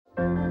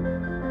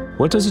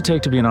What does it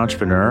take to be an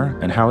entrepreneur,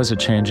 and how is it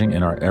changing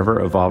in our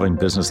ever-evolving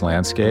business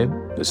landscape?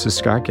 This is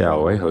Scott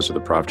Galloway, host of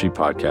the Prop G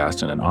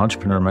podcast and an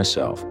entrepreneur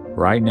myself.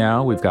 Right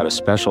now, we've got a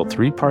special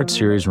 3-part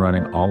series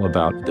running all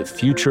about the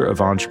future of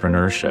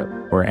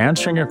entrepreneurship. We're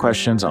answering your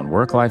questions on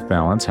work-life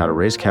balance, how to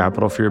raise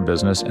capital for your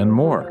business, and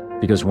more.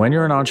 Because when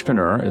you're an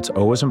entrepreneur, it's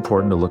always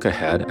important to look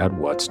ahead at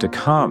what's to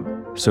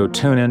come. So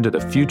tune in to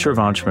the Future of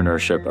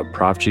Entrepreneurship, a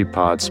Prop G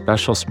Pod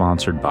special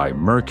sponsored by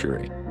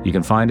Mercury. You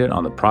can find it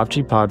on the Prop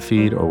G Pod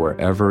feed or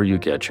wherever you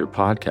get your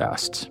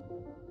podcasts.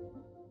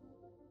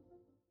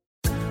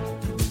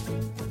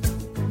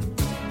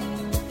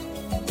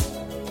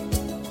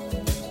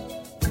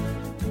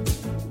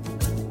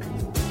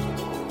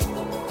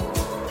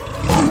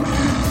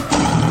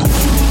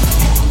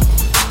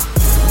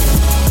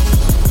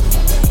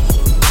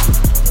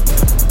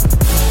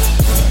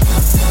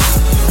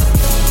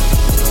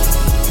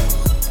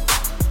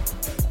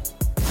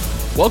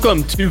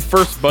 Welcome to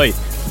First Bite,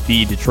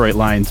 the Detroit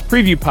Lions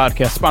preview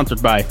podcast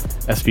sponsored by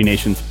SB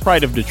Nation's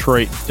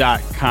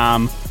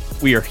prideofdetroit.com.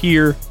 We are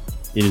here.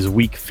 It is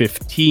week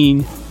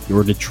 15.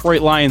 Your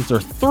Detroit Lions are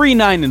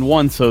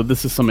 3-9-1, so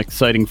this is some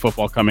exciting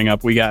football coming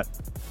up.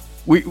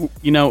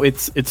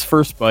 It's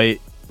First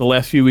Bite. The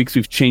last few weeks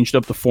we've changed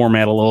up the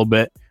format a little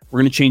bit.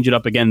 We're going to change it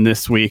up again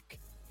this week.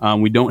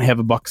 We don't have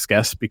a Bucs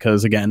guest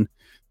because, again,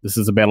 this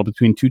is a battle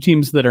between two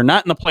teams that are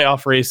not in the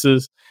playoff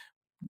races.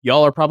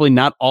 Y'all are probably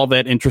not all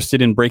that interested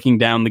in breaking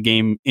down the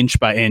game inch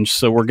by inch,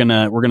 so we're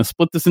gonna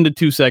split this into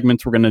two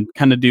segments. We're gonna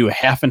kind of do a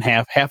half and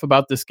half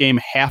about this game,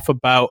 half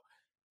about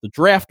the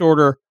draft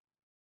order.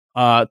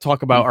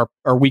 Talk about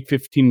our Week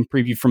 15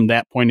 preview from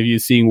that point of view,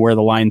 seeing where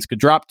the Lions could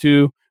drop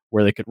to,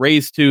 where they could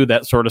raise to,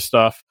 that sort of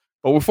stuff.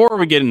 But before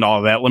we get into all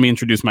of that, let me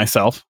introduce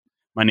myself.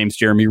 My name's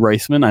Jeremy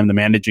Reisman. I'm the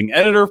managing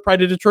editor of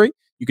Pride of Detroit.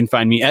 You can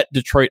find me at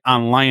Detroit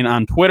Online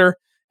on Twitter,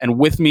 and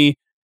with me,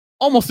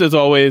 almost as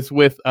always,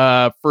 with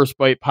First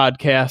Bite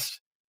Podcast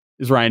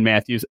is Ryan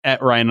Matthews at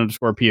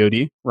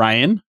Ryan_POD.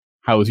 Ryan,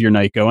 how is your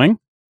night going?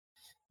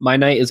 My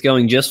night is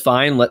going just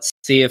fine. Let's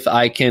see if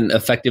I can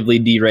effectively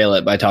derail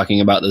it by talking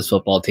about this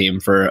football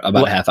team for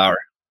about a half hour.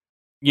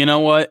 You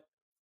know what?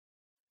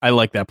 I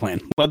like that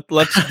plan.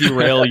 Let's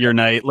derail your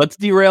night. Let's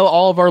derail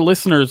all of our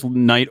listeners'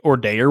 night or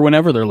day or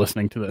whenever they're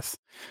listening to this.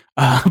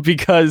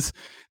 Because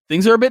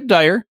things are a bit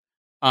dire.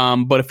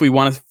 But if we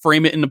want to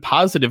frame it in a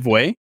positive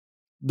way,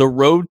 the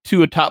road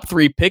to a top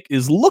 3 pick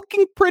is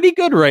looking pretty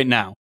good right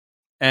now.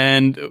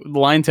 And the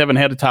Lions haven't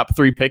had a top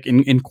 3 pick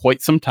in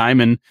quite some time.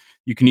 And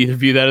you can either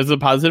view that as a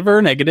positive or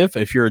a negative.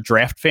 If you're a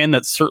draft fan,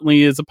 that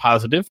certainly is a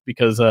positive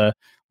because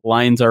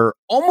Lions are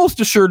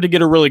almost assured to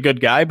get a really good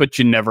guy, but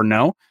you never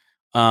know.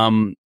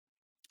 Or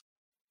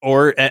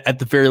at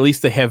the very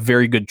least, they have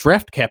very good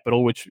draft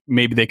capital, which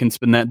maybe they can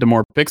spend that into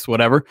more picks,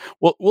 whatever.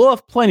 We'll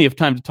have plenty of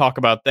time to talk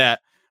about that.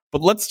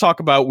 But let's talk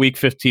about Week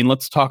 15.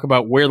 Let's talk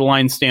about where the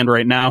Lions stand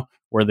right now,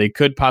 where they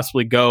could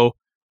possibly go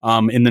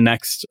in the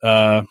next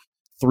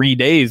 3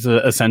 days,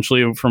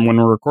 essentially, from when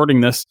we're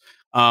recording this.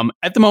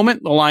 At the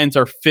moment, the Lions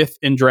are 5th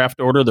in draft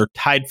order. They're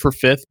tied for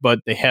 5th, but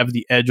they have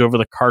the edge over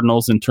the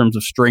Cardinals in terms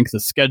of strength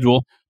of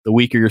schedule. The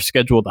weaker your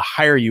schedule, the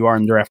higher you are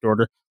in draft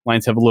order.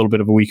 Lions have a little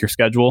bit of a weaker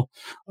schedule.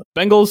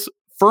 Bengals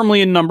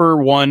firmly in number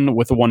 1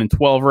 with a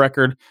 1-12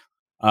 record.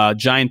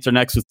 Giants are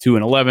next with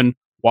 2-11.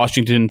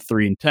 Washington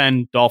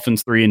 3-10.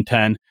 Dolphins 3-10.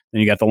 Then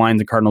you got the Lions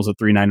and Cardinals at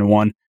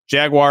 3-9-1.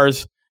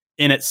 Jaguars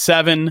in at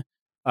 7,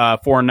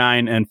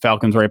 4-9, and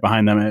Falcons right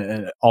behind them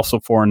at also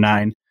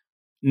 4-9.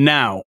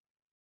 Now,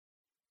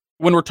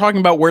 when we're talking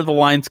about where the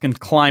Lions can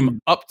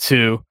climb up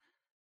to,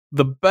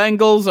 the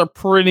Bengals are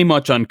pretty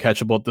much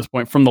uncatchable at this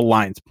point from the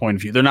Lions' point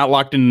of view. They're not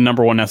locked into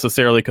number 1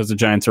 necessarily because the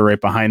Giants are right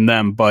behind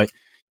them, but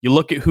you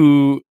look at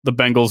who the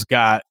Bengals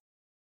got,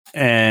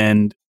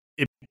 and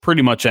it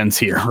pretty much ends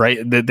here, right?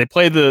 They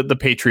play the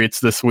Patriots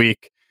this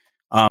week.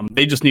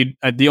 They just need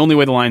the only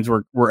way the Lions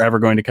were ever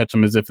going to catch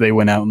them is if they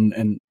went out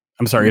and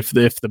I'm sorry, if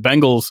the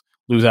Bengals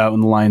lose out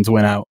and the Lions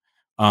win out,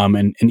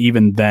 and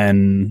even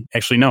then,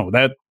 actually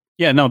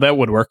that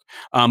would work.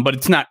 But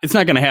it's not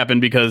going to happen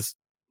because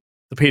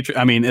the Patriots.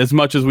 I mean, as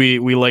much as we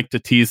like to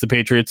tease the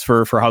Patriots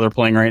for how they're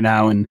playing right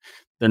now, and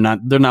they're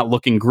not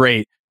looking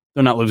great.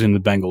 They're not losing the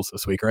Bengals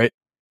this week, right?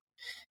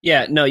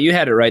 Yeah, no, you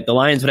had it right. The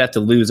Lions would have to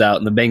lose out,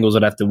 and the Bengals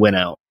would have to win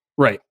out.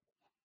 Right.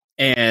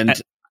 And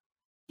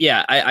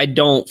I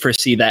don't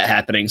foresee that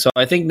happening. So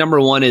I think number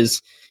 1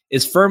 is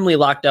firmly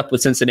locked up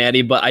with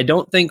Cincinnati, but I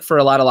don't think for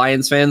a lot of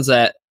Lions fans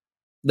that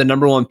the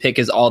number 1 pick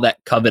is all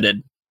that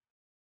coveted,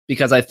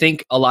 because I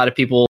think a lot of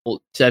people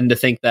tend to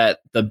think that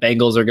the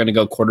Bengals are going to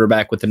go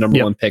quarterback with the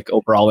number 1 pick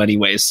overall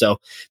anyways.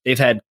 So they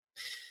played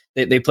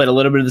a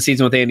little bit of the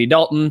season with Andy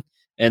Dalton,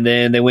 and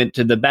then they went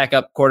to the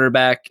backup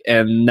quarterback,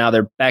 and now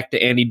they're back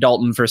to Andy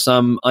Dalton for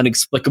some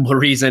inexplicable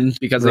reason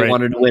because they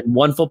wanted to win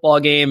one football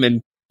game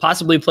and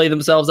possibly play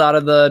themselves out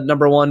of the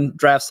number 1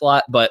 draft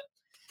slot. But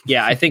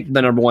yeah, I think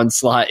the number 1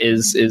 slot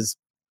is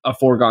a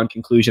foregone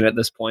conclusion at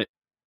this point.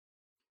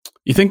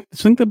 You think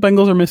the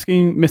Bengals are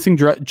missing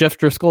Jeff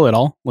Driscoll at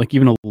all? Like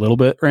even a little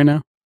bit right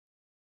now?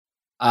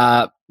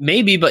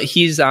 Maybe, but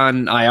he's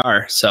on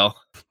IR, so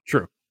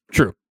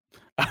True.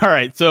 All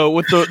right. So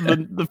with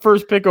the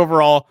first pick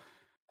overall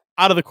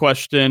out of the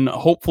question,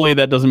 hopefully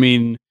that doesn't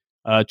mean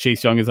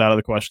Chase Young is out of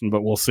the question,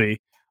 but we'll see.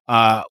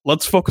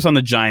 Let's focus on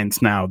the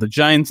Giants now. The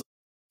Giants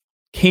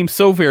came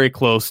so very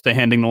close to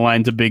handing the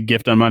Lions a big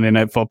gift on Monday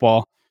Night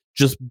Football,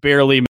 just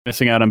barely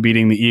missing out on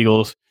beating the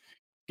Eagles,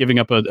 giving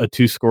up a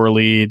 2-score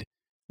lead,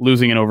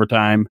 losing in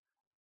overtime.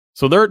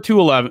 So they're at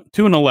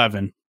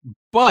 2-11,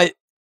 but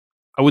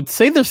I would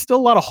say there's still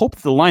a lot of hope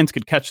that the Lions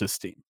could catch this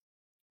team.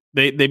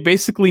 They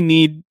basically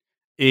need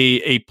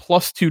a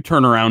 +2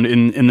 turnaround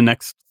in the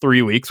next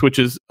 3 weeks, which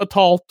is a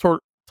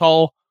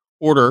tall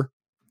order.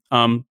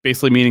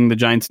 Basically meaning the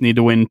Giants need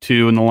to win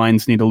 2 and the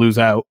Lions need to lose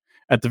out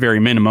at the very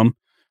minimum.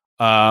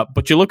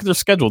 But you look at their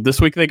schedule.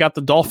 This week they got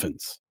the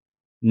Dolphins.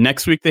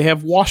 Next week they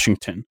have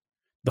Washington.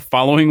 The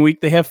following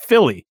week they have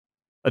Philly,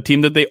 a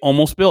team that they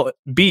almost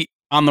beat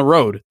on the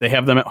road. They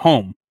have them at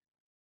home.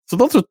 So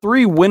those are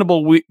 3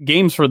 winnable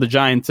games for the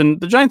Giants. And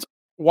the Giants,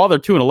 while they're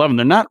 2-11,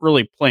 they're not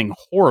really playing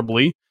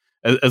horribly,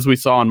 as we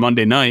saw on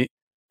Monday night.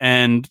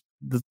 And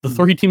the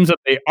 3 teams that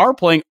they are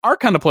playing are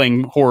kind of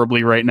playing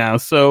horribly right now.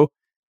 So,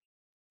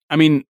 I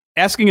mean,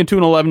 asking a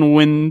 2-11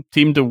 win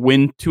team to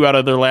win 2 out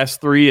of their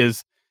last 3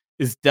 is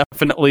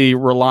definitely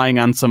relying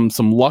on some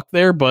luck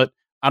there. But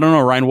I don't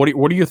know, Ryan,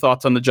 what are your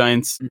thoughts on the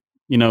Giants,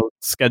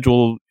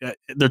 schedule,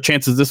 their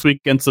chances this week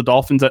against the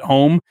Dolphins at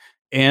home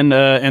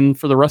and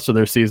for the rest of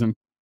their season?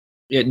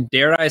 Yeah,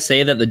 dare I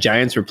say that the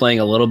Giants were playing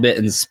a little bit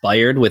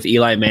inspired with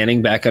Eli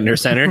Manning back under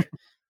center?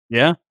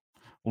 Yeah,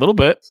 a little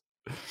bit.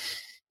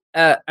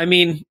 I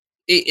mean,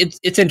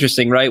 it's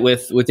interesting, right?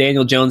 With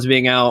Daniel Jones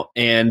being out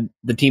and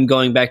the team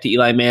going back to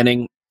Eli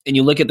Manning, and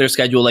you look at their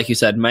schedule, like you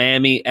said,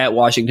 Miami at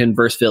Washington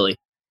versus Philly.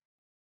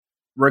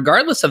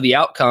 Regardless of the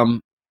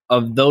outcome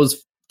of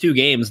those 2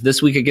 games,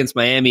 this week against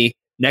Miami,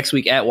 next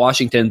week at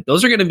Washington,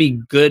 those are going to be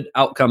good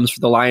outcomes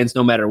for the Lions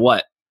no matter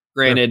what.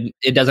 Granted,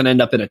 It doesn't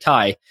end up in a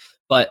tie,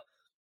 but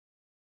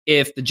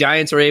if the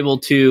Giants are able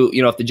to,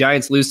 if the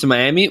Giants lose to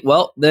Miami,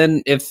 well,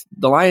 then if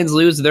the Lions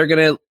lose, they're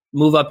going to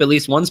move up at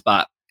least 1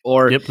 spot.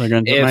 Or they're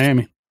going to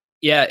Miami.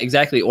 Yeah,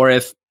 exactly. Or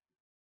if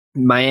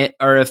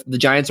the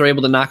Giants are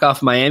able to knock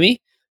off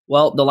Miami,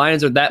 well, the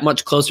Lions are that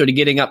much closer to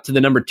getting up to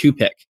the number 2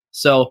 pick.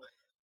 So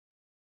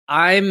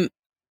I'm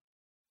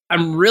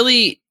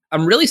really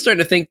starting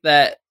to think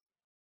that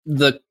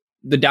the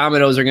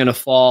dominoes are going to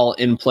fall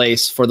in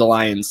place for the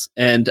Lions.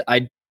 And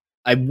I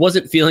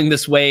wasn't feeling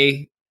this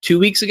way 2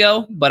 weeks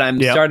ago, but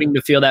I'm starting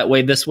to feel that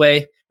way this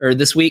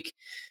week,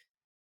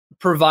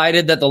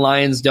 provided that the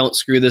Lions don't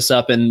screw this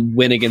up and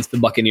win against the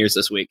Buccaneers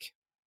this week.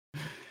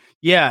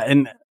 Yeah,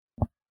 and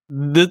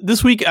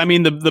this week, I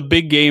mean, the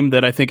big game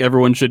that I think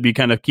everyone should be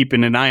kind of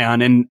keeping an eye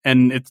on, and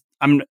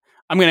I'm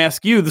going to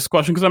ask you this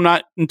question because I'm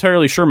not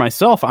entirely sure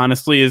myself,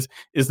 honestly, is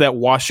that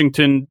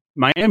Washington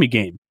Miami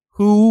game.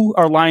 Who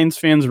are Lions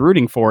fans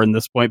rooting for in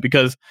this point?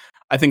 Because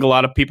I think a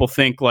lot of people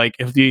think like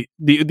if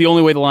the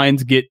only way the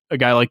Lions get a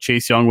guy like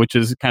Chase Young, which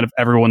is kind of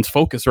everyone's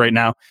focus right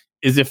now,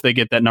 is if they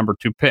get that number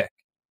 2 pick.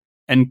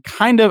 And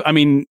kind of, I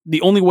mean,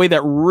 the only way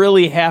that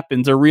really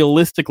happens or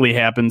realistically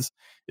happens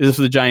is if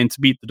the Giants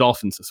beat the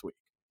Dolphins this week.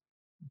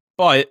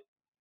 But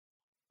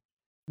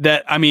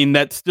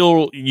that's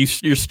still,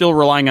 you're still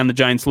relying on the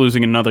Giants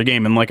losing another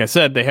game. And like I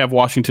said, they have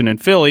Washington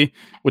and Philly,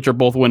 which are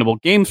both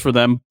winnable games for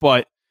them,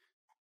 but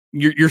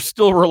you're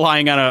still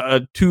relying on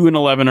a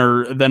 2-11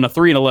 or then a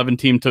 3-11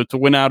 team to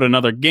win out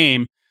another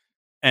game.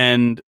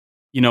 And,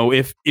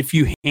 if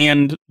you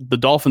hand the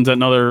Dolphins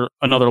another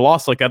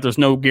loss like that, there's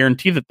no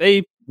guarantee that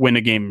they win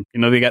a game.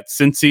 They got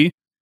Cincy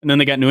and then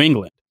they got New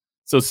England.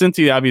 So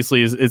Cincy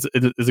obviously is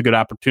a good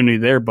opportunity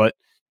there, but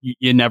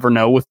you never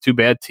know with 2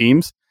 bad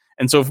teams.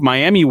 And so if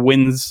Miami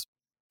wins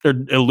or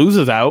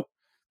loses out,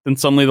 then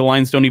suddenly the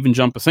Lions don't even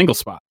jump a single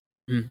spot.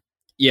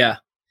 Yeah.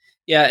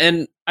 Yeah.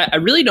 And I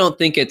really don't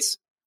think it's,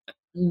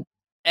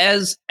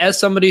 as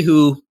somebody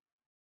who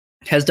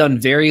has done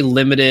very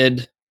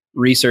limited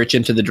research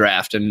into the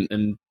draft,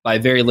 and by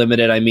very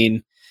limited, I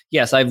mean,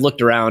 yes, I've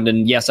looked around,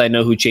 and yes, I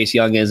know who Chase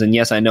Young is, and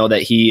yes, I know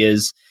that he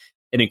is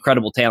an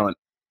incredible talent.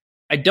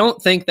 I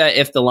don't think that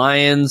if the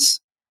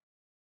Lions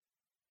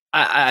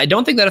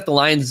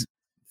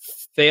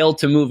fail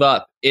to move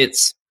up,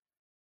 it's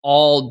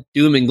all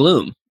doom and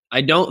gloom.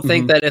 I don't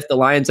think that if the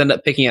Lions end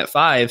up picking at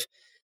 5,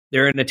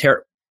 they're in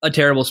a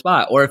terrible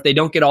spot. Or if they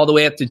don't get all the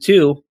way up to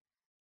 2,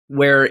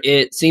 where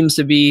it seems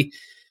to be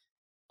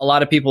a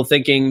lot of people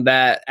thinking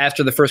that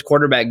after the first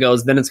quarterback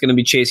goes, then it's going to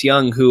be Chase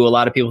Young, who a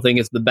lot of people think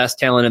is the best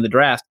talent in the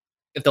draft.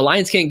 If the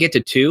Lions can't get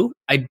to 2,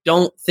 I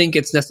don't think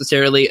it's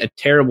necessarily a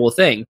terrible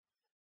thing.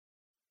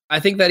 I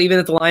think that even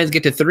if the Lions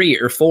get to 3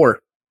 or 4,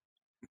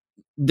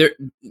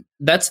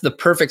 that's the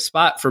perfect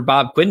spot for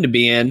Bob Quinn to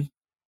be in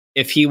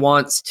if he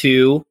wants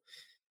to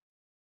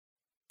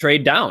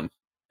trade down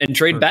and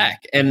trade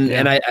back. And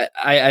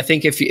I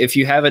think if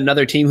you have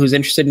another team who's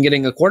interested in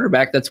getting a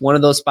quarterback, that's one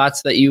of those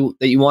spots that you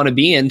want to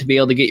be in to be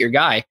able to get your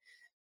guy.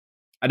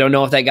 I don't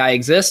know if that guy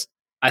exists.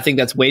 I think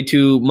that's way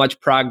too much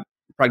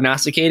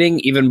prognosticating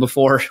even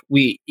before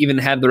we even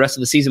have the rest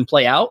of the season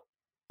play out.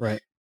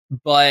 Right.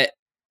 But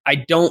I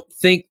don't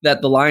think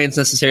that the Lions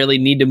necessarily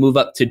need to move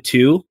up to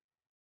 2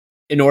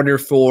 in order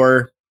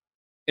for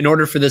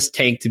this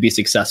tank to be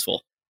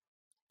successful.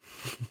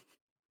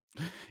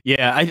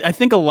 Yeah, I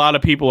think a lot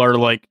of people are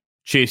like,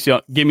 Chase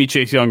Young, give me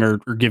Chase Young or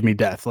give me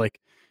death. Like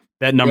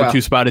that number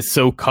 2 spot is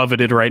so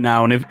coveted right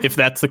now. And if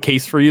that's the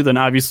case for you, then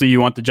obviously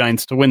you want the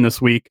Giants to win this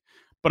week.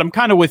 But I'm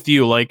kind of with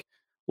you. Like,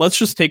 let's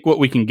just take what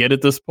we can get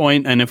at this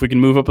point. And if we can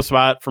move up a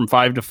spot from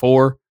 5 to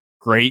 4,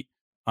 great.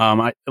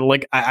 I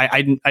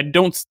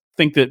don't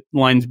think that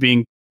Lions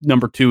being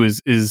number 2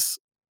 is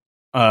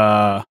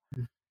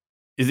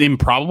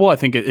improbable. I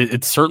think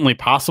it's certainly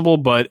possible,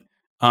 but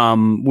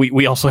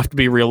we also have to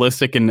be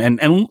realistic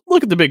and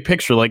look at the big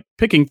picture. Like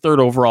picking 3rd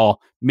overall,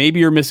 maybe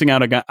you're missing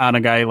out on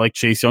a guy like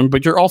Chase Young,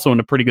 but you're also in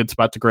a pretty good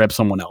spot to grab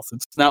someone else.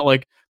 It's not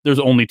like there's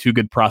only 2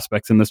 good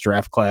prospects in this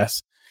draft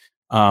class.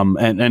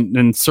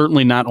 And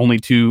certainly not only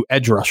 2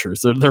 edge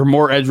rushers. There are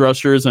more edge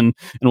rushers, and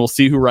we'll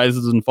see who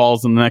rises and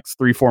falls in the next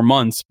 3-4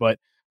 months. But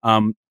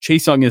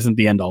Chase Young isn't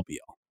the end all be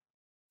all.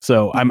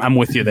 So I'm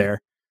with you there.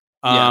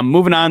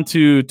 Moving on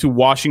to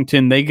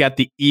Washington, they got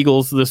the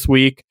Eagles this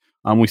week.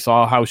 We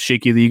saw how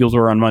shaky the Eagles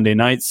were on Monday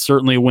night.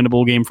 Certainly a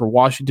winnable game for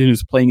Washington,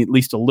 who's playing at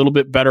least a little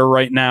bit better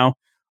right now.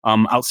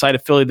 Outside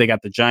of Philly, they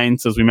got the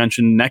Giants, as we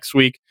mentioned, next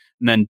week,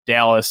 and then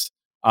Dallas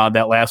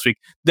that last week.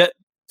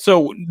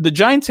 So the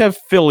Giants have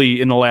Philly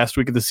in the last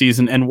week of the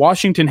season, and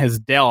Washington has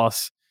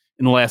Dallas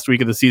in the last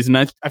week of the season.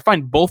 I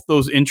find both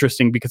those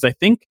interesting because I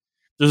think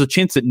there's a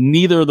chance that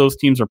neither of those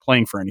teams are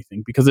playing for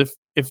anything. Because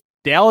if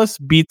Dallas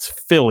beats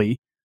Philly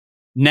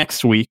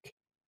next week,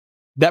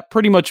 that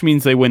pretty much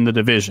means they win the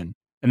division.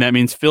 And that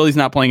means Philly's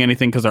not playing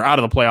anything because they're out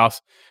of the playoffs,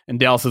 and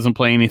Dallas isn't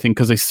playing anything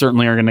because they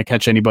certainly aren't going to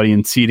catch anybody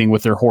in seeding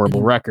with their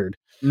horrible record.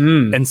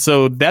 And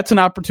so that's an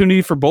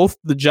opportunity for both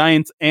the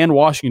Giants and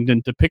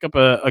Washington to pick up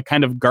a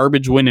kind of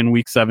garbage win in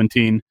Week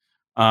 17.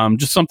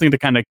 Just something to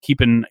kind of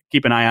keep an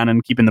eye on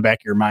and keep in the back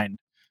of your mind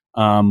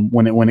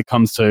when it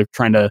comes to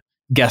trying to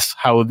guess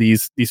how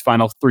these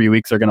final 3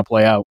 weeks are going to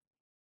play out.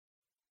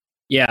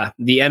 Yeah,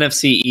 the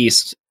NFC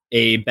East,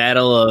 a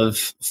battle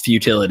of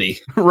futility.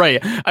 Right.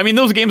 I mean,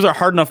 those games are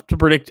hard enough to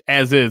predict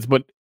as is,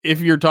 but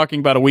if you're talking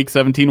about a Week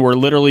 17 where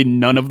literally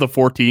none of the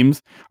 4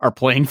 teams are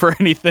playing for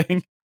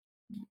anything,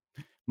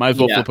 might as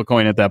well flip a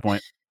coin at that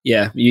point.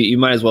 Yeah, you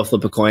might as well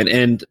flip a coin.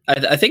 And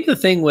I think the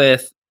thing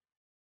with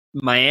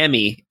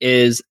Miami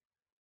is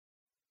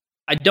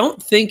I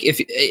don't think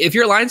if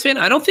you're a Lions fan,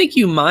 I don't think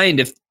you mind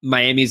if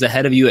Miami's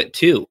ahead of you at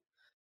 2.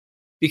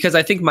 Because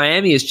I think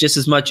Miami is just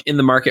as much in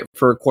the market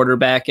for a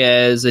quarterback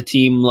as a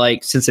team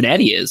like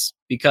Cincinnati is.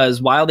 Because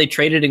while they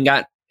traded and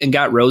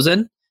got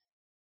Rosen,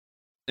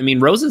 I mean,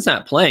 Rosen's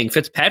not playing.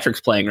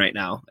 Fitzpatrick's playing right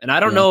now. And I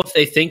don't know if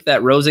they think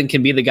that Rosen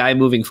can be the guy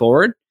moving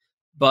forward,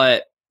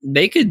 but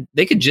they could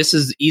just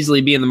as easily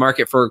be in the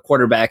market for a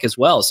quarterback as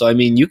well. So, I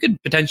mean, you could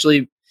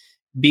potentially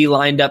be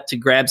lined up to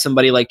grab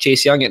somebody like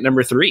Chase Young at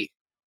number 3.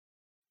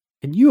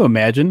 Can you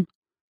imagine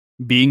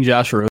being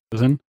Josh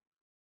Rosen?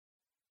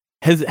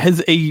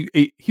 He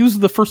was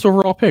the first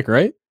overall pick,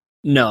 right?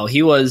 No,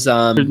 he was.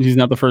 He's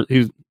not the first. He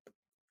was.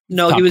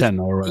 No, top he was 10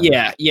 or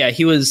whatever. Yeah.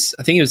 He was.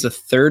 I think he was the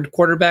 3rd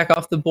quarterback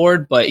off the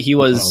board, but he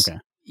was. Oh, okay.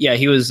 Yeah,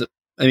 he was.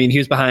 I mean, he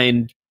was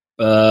behind.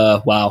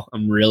 Wow,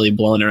 I'm really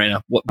blowing it right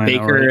now.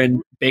 Baker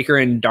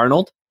and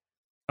Darnold.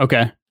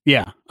 Okay.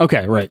 Yeah.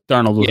 Okay. Right.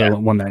 Darnold was the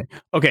one day.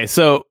 Okay.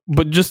 So,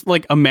 but just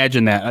like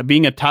imagine that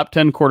being a top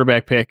 10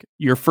 quarterback pick,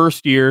 your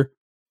first year,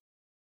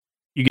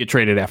 you get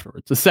traded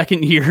afterwards. The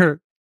second year,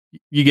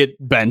 you get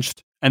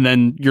benched, and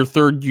then your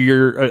 3rd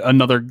year,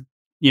 another,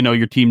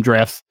 your team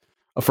drafts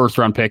a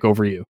 1st-round pick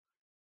over you.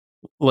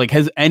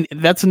 And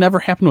that's never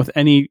happened with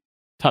any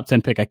top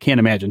 10 pick. I can't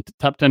imagine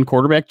top 10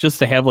 quarterback just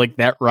to have like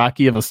that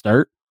rocky of a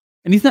start.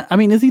 And he's not. I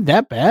mean, is he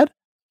that bad?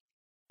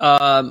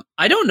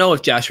 I don't know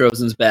if Josh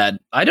Rosen's bad.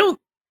 I don't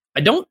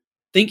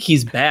think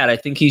he's bad. I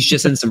think he's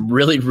just in some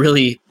really,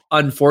 really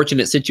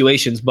unfortunate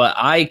situations. But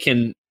I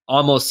can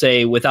almost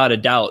say without a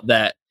doubt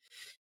that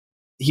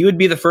he would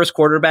be the first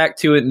quarterback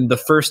to, in the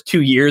first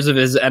 2 years of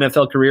his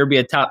NFL career, be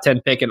a top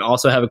 10 pick and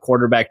also have a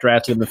quarterback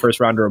drafted in the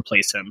 1st round to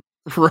replace him.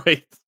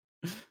 Right.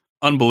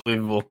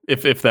 Unbelievable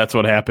if that's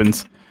what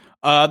happens.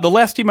 The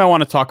last team I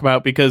want to talk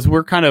about, because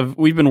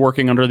we've been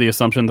working under the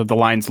assumption that the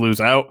Lions lose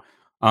out,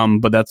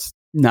 but that's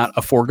not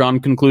a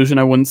foregone conclusion,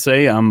 I wouldn't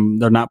say.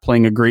 They're not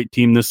playing a great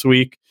team this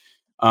week.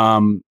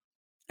 And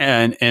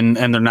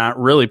they're not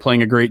really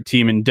playing a great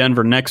team in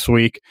Denver next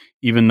week,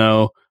 even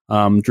though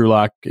Drew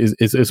Lock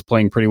is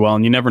playing pretty well,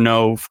 and you never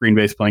know if Green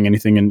Bay's playing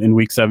anything in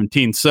Week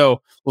 17.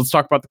 So let's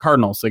talk about the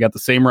Cardinals. They got the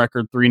same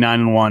record,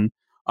 3-9-1.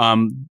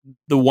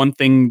 The one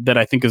thing that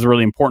I think is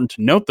really important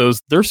to note, though,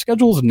 is their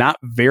schedule is not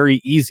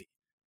very easy.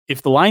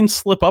 If the Lions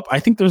slip up,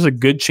 I think there's a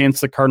good chance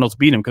the Cardinals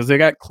beat them, because they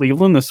got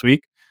Cleveland this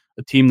week,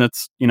 a team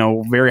that's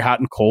very hot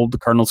and cold. The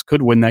Cardinals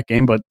could win that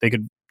game, but they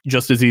could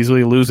just as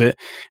easily lose it.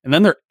 And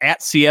then they're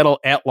at Seattle,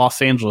 at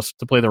Los Angeles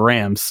to play the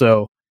Rams.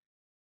 So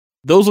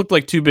those look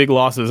like 2 big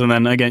losses. And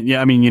then again,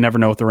 you never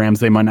know with the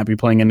Rams. They might not be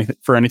playing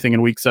anything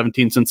in Week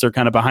 17 since they're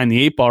kind of behind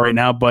the 8 ball right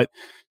now. But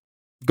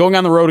going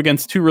on the road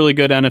against 2 really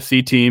good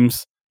NFC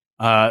teams,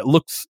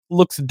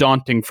 looks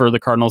daunting for the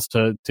Cardinals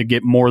to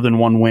get more than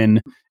one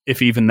win,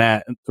 if even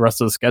that, the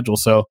rest of the schedule.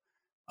 So,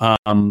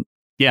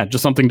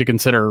 just something to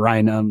consider,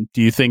 Ryan.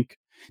 Do you think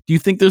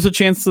there's a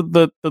chance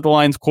that the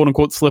Lions, quote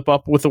unquote, slip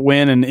up with a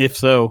win? And if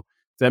so,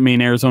 does that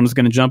mean Arizona's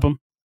going to jump them?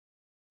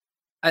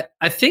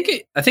 I think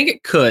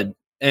it could.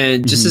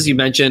 And just as you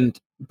mentioned,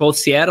 both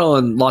Seattle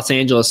and Los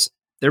Angeles,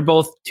 they're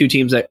both two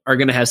teams that are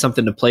going to have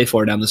something to play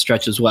for down the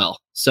stretch as well.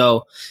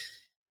 So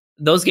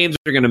those games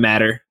are going to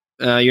matter.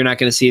 You're not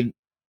going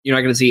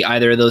to see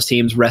either of those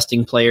teams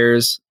resting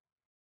players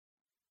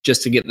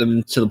just to get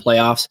them to the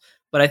playoffs.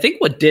 But I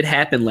think what did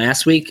happen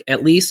last week,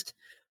 at least,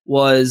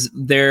 was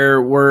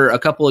there were a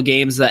couple of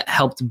games that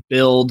helped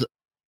build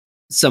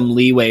some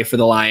leeway for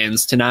the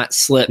Lions to not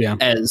slip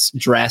as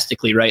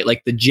drastically, right?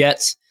 Like the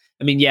Jets.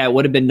 I mean, it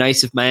would have been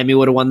nice if Miami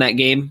would have won that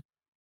game,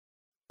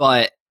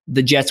 but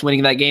the Jets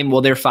winning that game,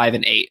 well, they're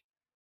 5-8.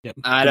 Yep,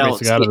 they're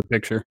basically out of the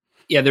picture.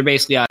 Yeah, they're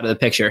basically out of the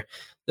picture.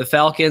 The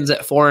Falcons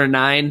at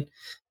 4-9.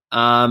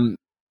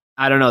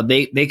 I don't know.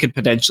 They could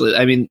potentially.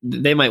 I mean,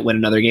 they might win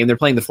another game. They're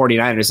playing the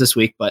 49ers this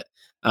week, but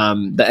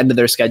the end of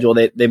their schedule,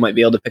 they might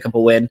be able to pick up a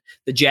win.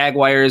 The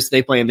Jaguars,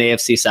 they play in the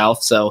AFC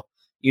South, so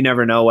you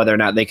never know whether or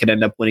not they could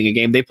end up winning a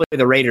game. They play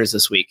the Raiders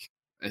this week.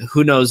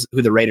 Who knows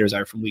who the Raiders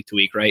are from week to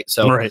week, right?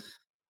 So, right.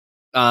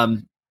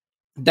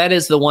 That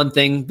is the one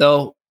thing,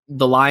 though.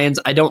 The Lions,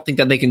 I don't think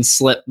that they can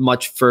slip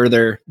much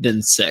further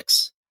than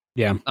 6.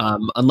 Yeah.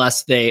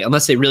 Unless they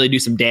really do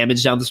some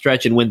damage down the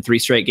stretch and win 3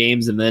 straight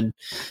games, and then,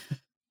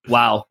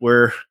 wow,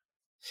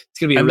 it's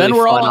gonna be. And really then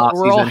we're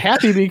all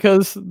happy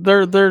because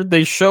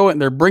they show it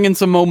and they're bringing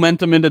some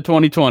momentum into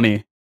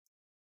 2020.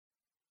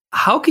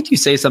 How could you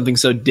say something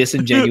so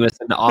disingenuous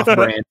and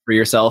off-brand for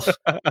yourself?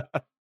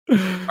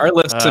 Our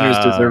listeners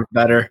deserve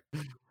better.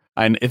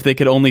 And if they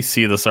could only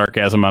see the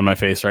sarcasm on my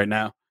face right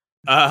now.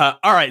 All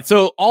right,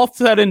 so all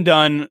said and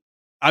done,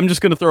 I'm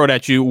just going to throw it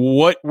at you.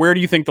 Where do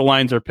you think the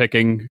Lions are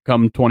picking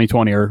come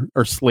 2020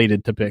 or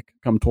slated to pick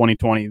come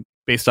 2020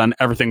 based on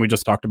everything we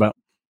just talked about?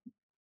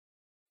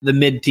 The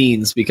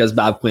mid-teens because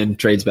Bob Quinn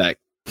trades back.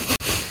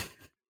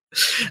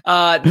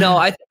 No,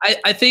 I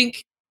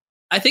think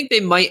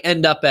they might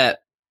end up at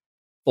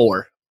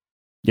 4.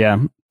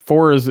 Yeah,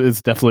 4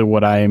 is definitely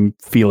what I'm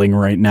feeling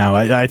right now.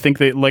 I think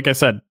they, like I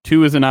said,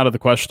 2 isn't out of the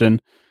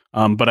question.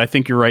 But I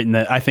think you're right in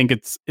that. I think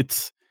it's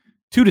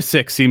 2 to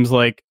 6 seems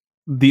like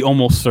the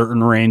almost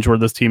certain range where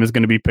this team is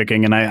going to be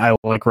picking, and I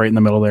like right in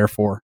the middle there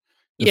 4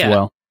 as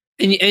well.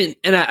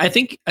 And I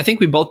think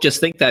we both just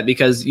think that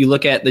because you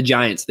look at the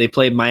Giants, they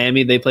play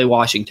Miami, they play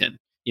Washington.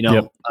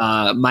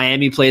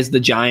 Miami plays the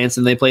Giants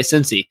and they play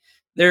Cincy.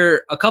 There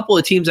are a couple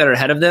of teams that are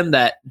ahead of them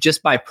that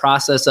just by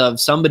process of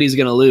somebody's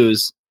going to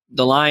lose.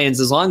 The Lions,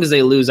 as long as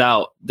they lose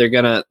out, they're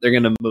gonna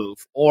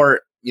move.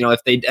 Or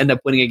if they end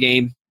up winning a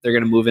game, they're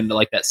gonna move into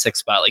like that 6th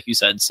spot, like you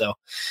said. So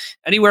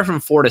anywhere from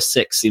 4 to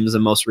 6 seems the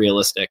most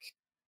realistic.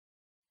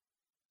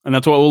 And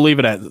that's what we'll leave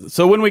it at.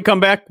 So when we come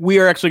back, we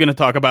are actually going to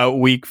talk about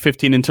Week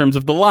 15 in terms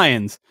of the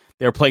Lions.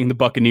 They're playing the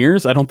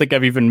Buccaneers. I don't think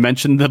I've even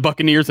mentioned the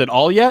Buccaneers at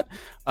all yet.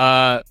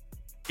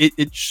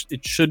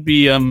 It should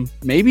be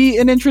maybe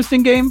an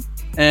interesting game,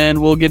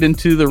 and we'll get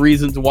into the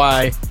reasons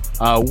why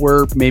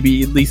we're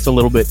maybe at least a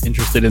little bit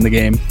interested in the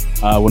game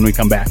when we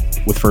come back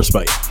with First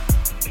Bite.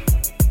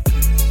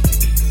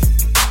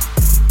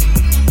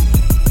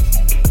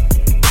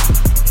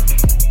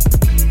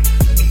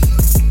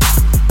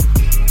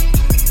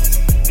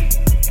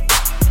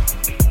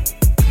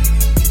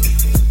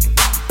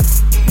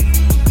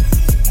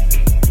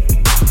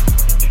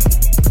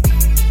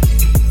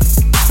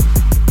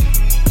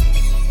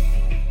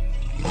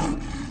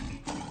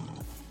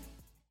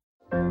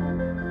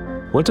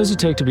 What does it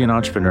take to be an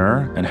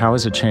entrepreneur, and how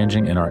is it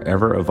changing in our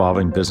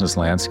ever-evolving business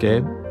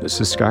landscape?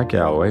 This is Scott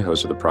Galloway,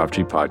 host of the Prop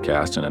G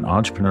podcast and an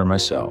entrepreneur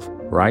myself.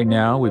 Right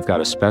now, we've got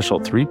a special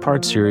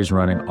 3-part series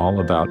running all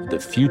about the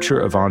future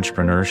of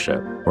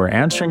entrepreneurship. We're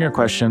answering your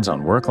questions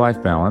on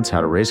work-life balance,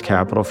 how to raise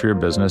capital for your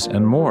business,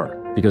 and more.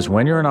 Because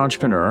when you're an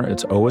entrepreneur,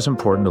 it's always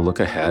important to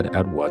look ahead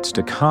at what's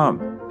to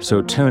come.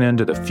 So tune in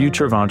to the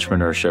Future of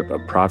Entrepreneurship,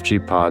 a Prop G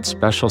pod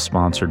special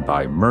sponsored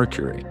by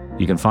Mercury.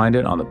 You can find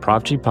it on the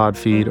Prop G Pod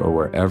feed or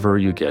wherever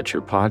you get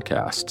your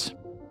podcasts.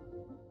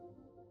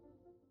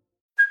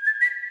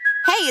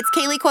 Hey, it's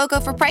Kaylee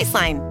Cuoco for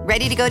Priceline.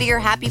 Ready to go to your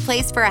happy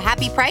place for a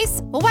happy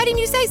price? Well, why didn't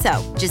you say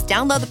so? Just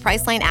download the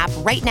Priceline app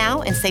right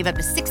now and save up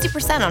to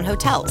 60% on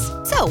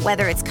hotels. So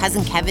whether it's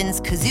Cousin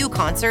Kevin's Kazoo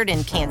Concert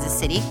in Kansas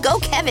City, go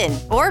Kevin,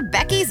 or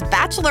Becky's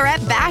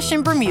Bachelorette Bash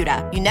in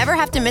Bermuda, you never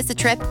have to miss a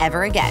trip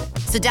ever again.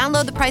 So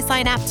download the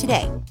Priceline app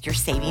today. Your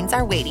savings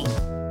are waiting.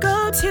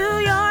 Go to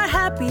your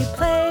happy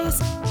place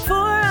for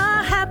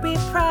a happy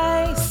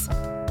price.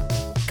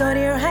 Go to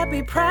your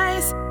happy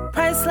price,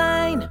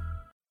 Priceline.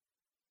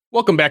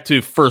 Welcome back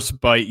to First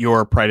Bite,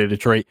 your Pride of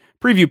Detroit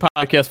preview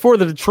podcast for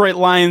the Detroit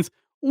Lions.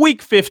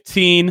 Week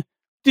 15,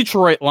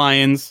 Detroit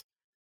Lions,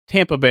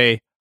 Tampa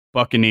Bay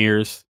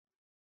Buccaneers.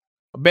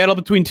 A battle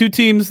between two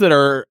teams that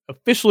are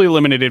officially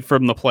eliminated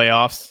from the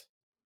playoffs.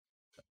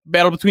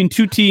 battle between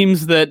two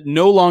teams that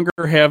no longer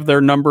have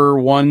their number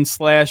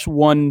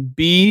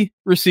 1/1B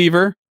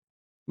receiver.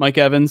 Mike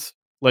Evans,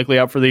 likely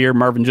out for the year.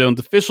 Marvin Jones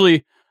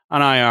officially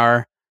on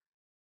IR.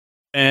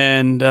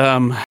 And,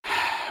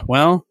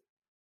 well,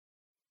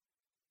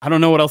 I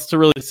don't know what else to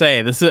really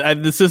say. This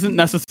isn't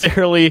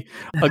necessarily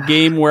a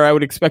game where I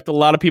would expect a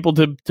lot of people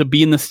to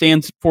be in the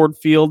stands at Ford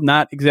Field.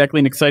 Not exactly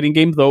an exciting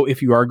game, though.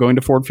 If you are going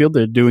to Ford Field,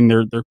 they're doing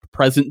their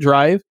present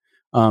drive.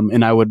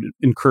 And I would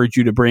encourage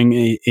you to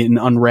bring an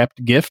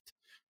unwrapped gift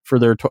for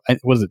their,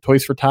 was it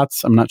Toys for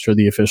Tots? I'm not sure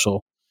the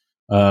official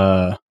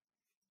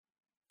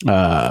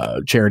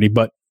charity,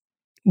 but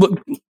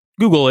look,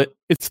 Google it.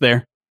 It's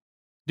there.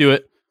 Do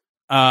it.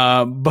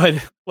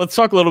 But let's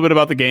talk a little bit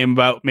about the game,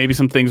 about maybe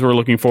some things we're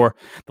looking for.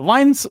 The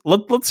Lions,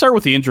 let's start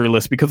with the injury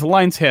list, because the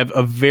Lions have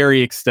a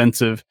very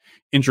extensive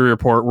injury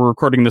report. We're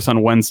recording this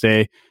on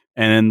Wednesday,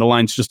 and the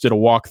Lions just did a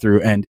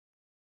walkthrough, and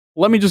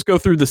let me just go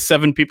through the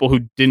 7 people who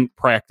didn't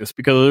practice,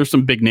 because there's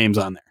some big names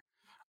on there.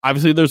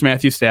 Obviously, there's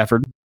Matthew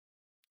Stafford.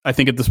 I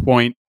think at this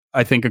point,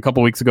 a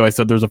couple weeks ago, I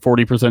said there's a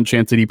 40%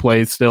 chance that he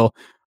plays still.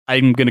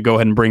 I'm going to go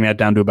ahead and bring that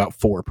down to about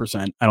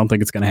 4%. I don't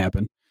think it's going to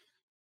happen.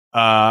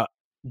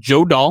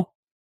 Joe Dahl,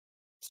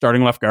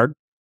 starting left guard.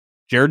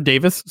 Jared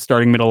Davis,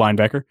 starting middle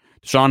linebacker.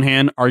 Sean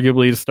Hand,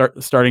 arguably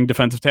starting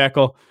defensive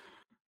tackle.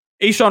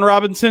 A'Shawn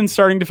Robinson,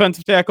 starting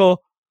defensive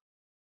tackle.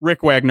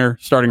 Rick Wagner,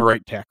 starting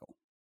right tackle.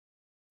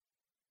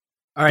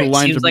 All right,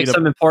 seems like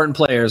some important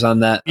players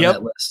on that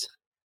list.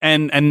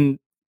 And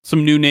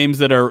some new names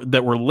that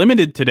were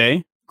limited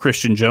today.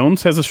 Christian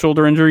Jones has a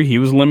shoulder injury. He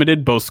was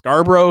limited. Bo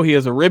Scarborough, he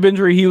has a rib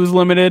injury. He was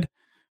limited.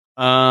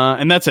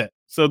 And that's it.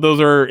 So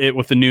those are it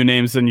with the new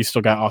names. Then you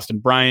still got Austin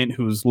Bryant,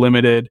 who's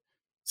limited.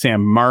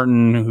 Sam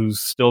Martin, who's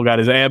still got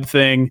his ab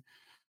thing.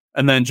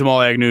 And then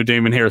Jamal Agnew,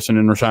 Damon Harrison,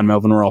 and Rashawn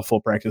Melvin were all full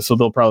practice. So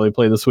they'll probably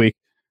play this week.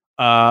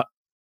 But,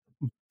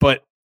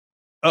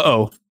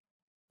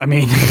 I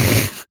mean,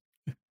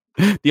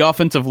 the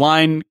offensive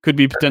line could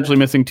be potentially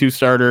missing 2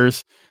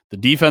 starters. The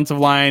defensive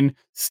line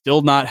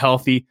still not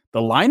healthy. The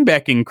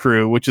linebacking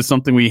crew, which is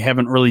something we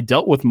haven't really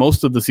dealt with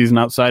most of the season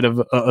outside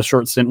of a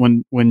short stint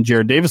when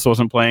Jared Davis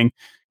wasn't playing,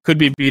 could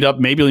be beat up,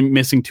 maybe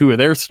missing 2 of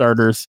their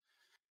starters.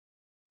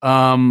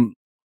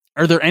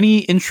 Are there any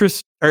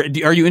interest? Are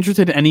you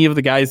interested in any of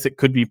the guys that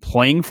could be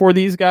playing for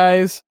these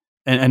guys,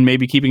 and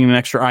maybe keeping an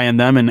extra eye on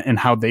them and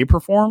how they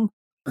perform?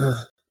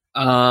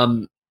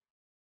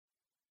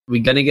 We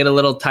gonna get a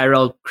little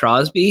Tyrell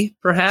Crosby,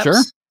 perhaps.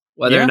 Sure.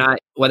 Whether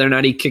or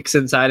not he kicks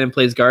inside and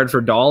plays guard for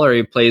Dahl, or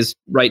he plays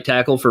right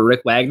tackle for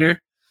Rick Wagner.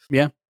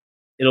 Yeah,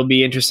 it'll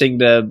be interesting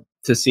to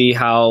see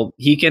how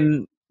he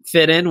can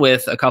fit in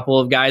with a couple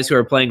of guys who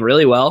are playing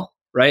really well,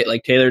 right?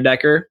 Like Taylor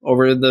Decker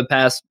over the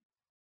past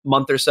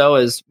month or so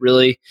has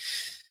really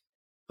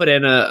put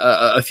in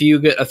a few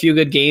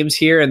good games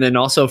here, and then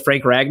also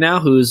Frank Ragnow,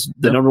 who's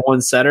the number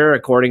 1 setter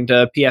according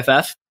to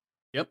PFF.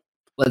 Yep.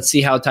 Let's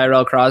see how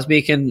Tyrell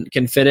Crosby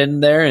can fit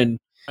in there and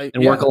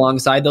work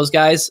alongside those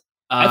guys.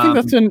 I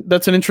think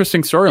that's an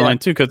interesting storyline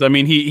too, because I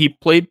mean he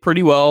played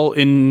pretty well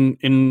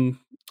in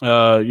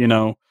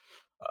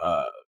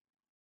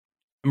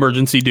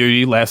emergency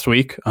duty last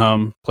week.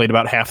 Played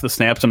about half the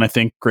snaps, and I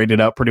think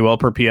graded out pretty well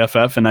per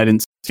PFF. And I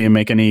didn't see him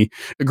make any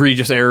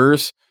egregious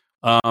errors.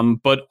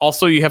 But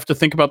also you have to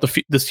think about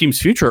this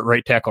team's future at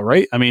right tackle,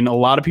 right? I mean, a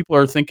lot of people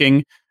are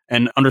thinking,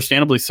 and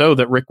understandably so,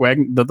 that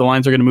that the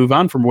Lions are going to move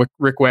on from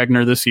Rick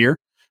Wagner this year.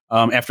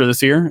 After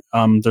this year,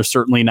 there's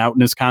certainly an out in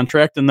his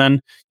contract, and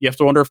then you have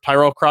to wonder if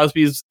Tyrell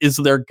Crosby is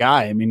their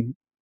guy. I mean,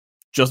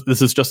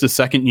 this is just his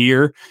second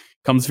year,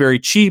 comes very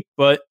cheap,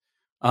 but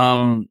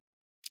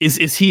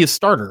is he a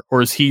starter,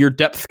 or is he your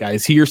depth guy?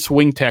 Is he your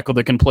swing tackle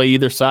that can play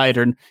either side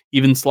or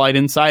even slide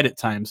inside at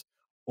times,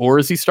 or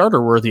is he starter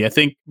worthy? I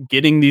think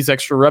getting these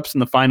extra reps in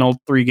the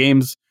final 3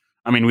 games.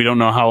 I mean, we don't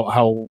know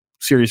how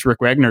serious Rick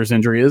Wagner's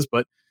injury is,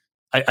 but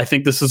I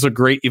think this is a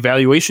great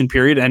evaluation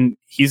period, and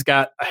he's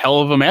got a hell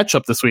of a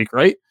matchup this week,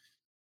 right?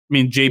 I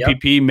mean,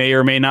 JPP may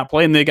or may not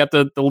play, and they got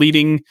the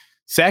leading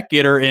sack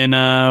getter in,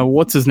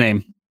 what's his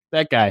name?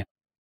 That guy.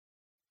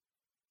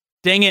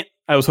 Dang it.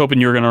 I was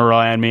hoping you were going to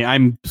rely on me.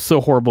 I'm so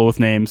horrible with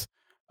names.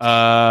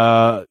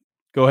 Go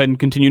ahead and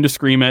continue to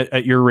scream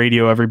at your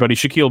radio, everybody.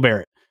 Shaquille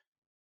Barrett.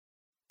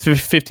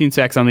 15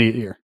 sacks on the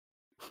year.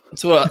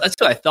 That's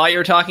what I thought you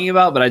were talking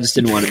about, but I just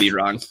didn't want to be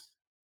wrong.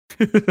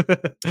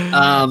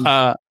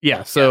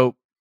 So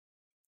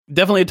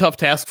definitely a tough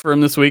task for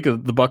him this week. The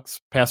Bucs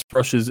pass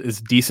rush is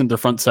decent. Their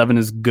front 7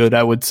 is good,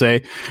 I would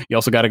say. You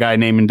also got a guy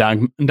named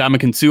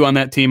Ndamukong Suh on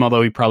that team,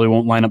 although he probably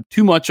won't line up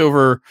too much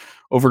over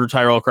to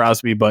Tyrell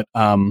Crosby. But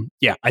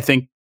I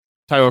think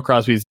Tyrell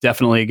Crosby is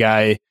definitely a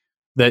guy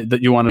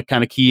that you want to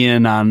kind of key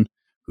in on,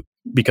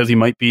 because he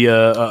might be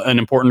an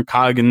important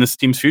cog in this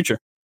team's future.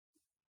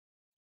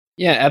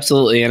 Yeah,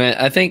 absolutely. And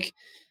I think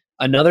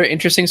another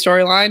interesting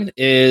storyline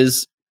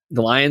is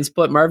the Lions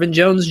put Marvin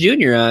Jones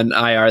Jr. on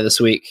IR this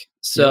week.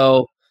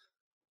 So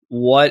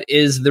what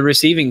is the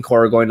receiving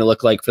core going to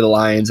look like for the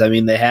Lions? I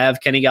mean, they have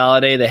Kenny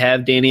Golladay, they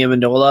have Danny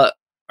Amendola.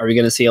 Are we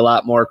going to see a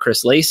lot more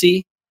Chris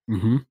Lacy?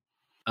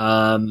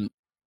 Mm-hmm.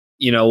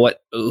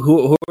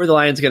 who are the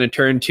Lions going to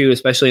turn to,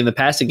 especially in the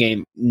passing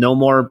game? No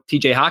more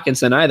TJ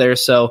Hawkinson either.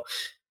 So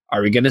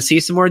are we going to see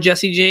some more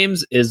Jesse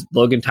James? Is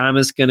Logan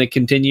Thomas going to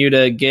continue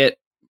to get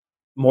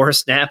more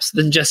snaps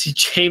than Jesse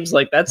James?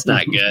 Like, that's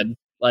not good.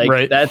 Like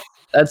Right. that's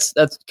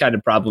kind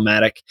of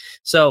problematic.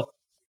 So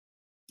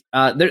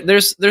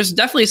there's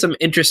definitely some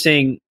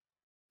interesting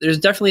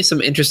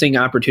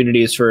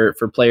opportunities for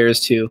players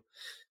to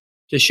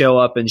show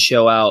up and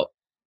show out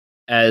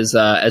as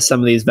some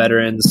of these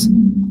veterans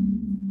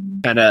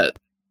kind of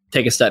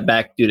take a step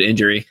back due to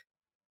injury.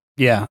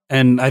 Yeah,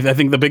 and I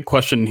think the big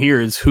question here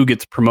is who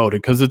gets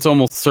promoted, because it's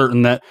almost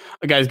certain that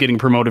a guy's getting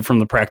promoted from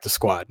the practice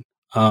squad.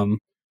 The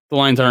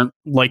Lions aren't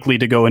likely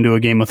to go into a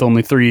game with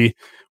only 3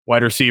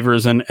 wide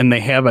receivers, and they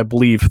have, I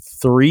believe,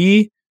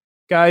 3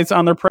 guys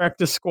on their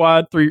practice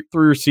squad, three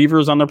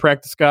receivers on their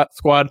practice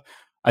squad.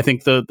 I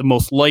think the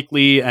most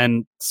likely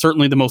and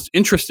certainly the most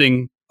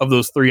interesting of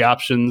those 3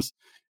 options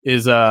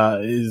is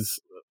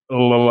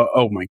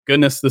oh my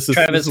goodness, this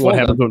is what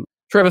happened to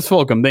Travis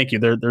Fulgham. Thank you.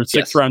 Their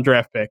 6th round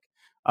draft pick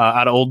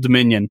out of Old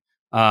Dominion.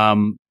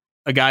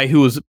 A guy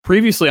who was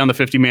previously on the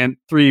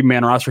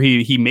 3-man roster.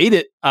 He made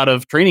it out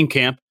of training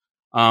camp,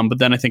 but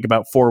then I think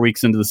about 4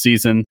 weeks into the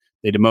season,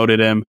 they demoted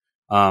him.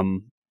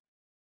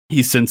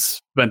 He's since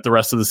spent the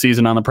rest of the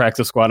season on the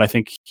practice squad. I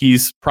think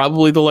he's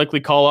probably the likely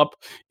call up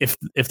if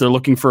they're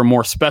looking for a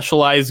more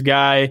specialized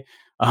guy.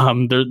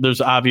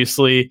 There's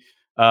obviously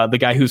the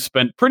guy who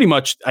spent pretty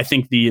much, I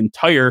think, the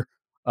entire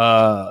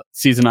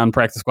season on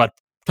practice squad,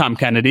 Tom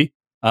Kennedy.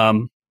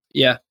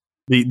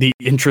 The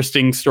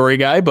interesting story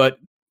guy, but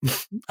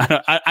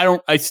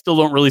I still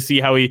don't really see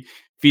how he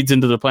feeds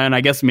into the plan.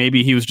 I guess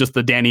maybe he was just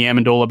the Danny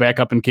Amendola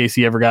backup in case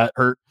he ever got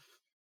hurt.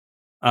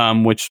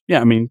 Which, yeah,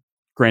 I mean,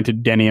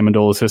 granted, Danny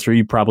Amendola's history,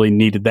 you probably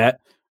needed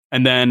that.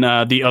 And then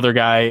the other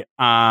guy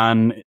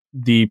on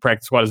the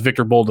practice squad is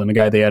Victor Bolden, a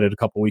guy they added a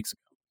couple weeks ago.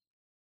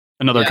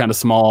 Another kind of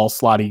small,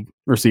 slotty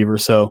receiver.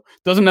 So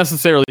doesn't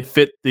necessarily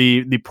fit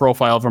the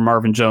profile of a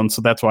Marvin Jones.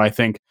 So that's why I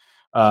think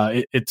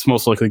it's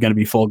most likely going to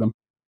be Fulgham.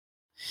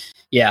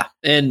 Yeah,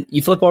 and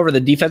you flip over the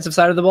defensive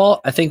side of the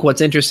ball. I think what's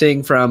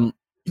interesting from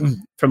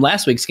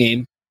last week's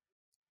game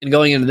and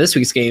going into this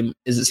week's game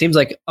is it seems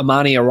like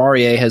Amani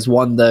Oruwariye has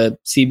won the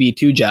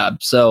CB2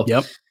 job. So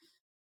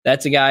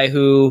that's a guy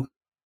who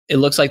it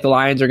looks like the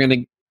Lions are going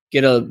to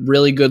get a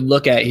really good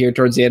look at here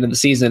towards the end of the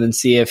season and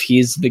see if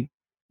he's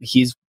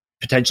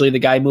potentially the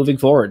guy moving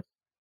forward.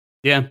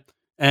 Yeah,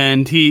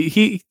 and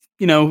he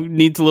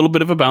needs a little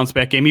bit of a bounce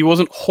back game. He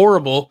wasn't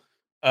horrible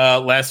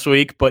last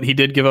week, but he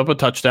did give up a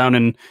touchdown,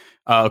 and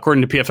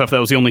according to PFF, that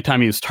was the only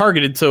time he was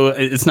targeted. So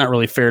it's not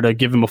really fair to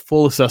give him a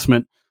full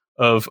assessment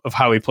of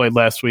how he played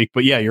last week.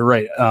 But yeah, you're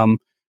right.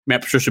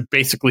 Matt Patricia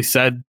basically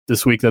said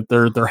this week that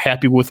they're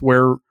happy with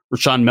where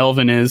Rashaan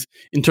Melvin is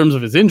in terms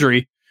of his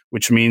injury,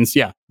 which means,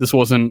 this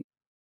wasn't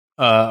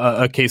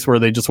a case where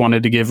they just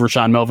wanted to give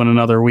Rashaan Melvin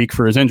another week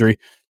for his injury.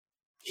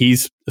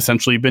 He's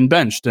essentially been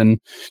benched, and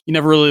you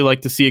never really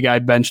like to see a guy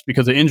benched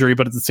because of injury,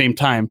 but at the same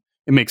time,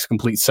 it makes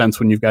complete sense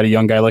when you've got a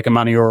young guy like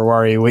Amani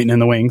Oruwariye waiting in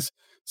the wings.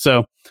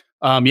 So,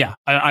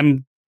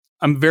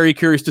 I'm very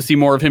curious to see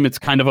more of him. It's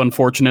kind of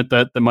unfortunate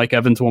that Mike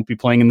Evans won't be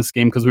playing in this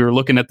game, because we were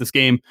looking at this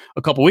game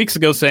a couple weeks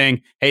ago saying,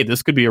 hey,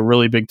 this could be a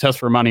really big test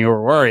for Amani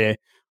Oruwariye.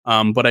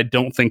 But I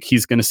don't think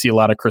he's going to see a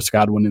lot of Chris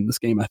Godwin in this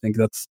game. I think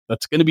that's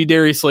going to be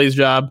Darius Slay's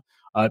job.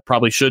 It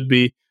probably should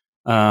be.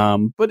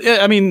 But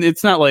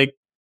it's not like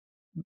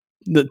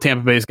the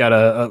Tampa Bay's got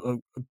a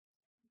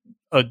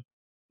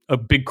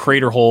big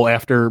crater hole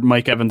after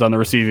Mike Evans on the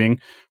receiving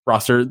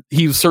roster.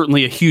 He's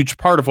certainly a huge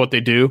part of what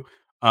they do.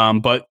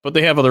 But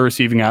they have other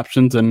receiving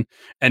options, and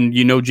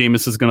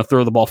Jameis is going to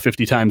throw the ball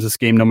 50 times this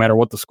game, no matter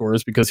what the score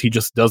is, because he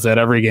just does that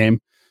every game.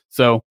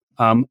 So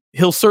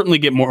he'll certainly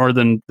get more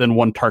than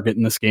one target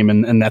in this game,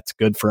 and that's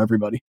good for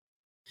everybody.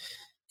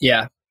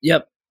 Yeah.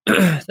 Yep.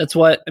 That's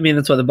what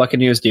the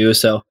Buccaneers do.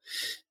 So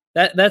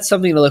that's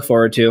something to look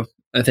forward to,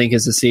 I think,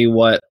 is to see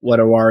what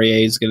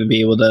Oruwariye is going to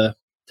be able to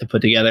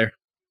put together.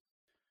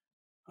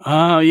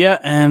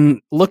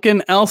 And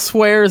looking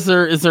elsewhere, is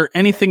there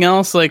anything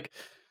else? Like,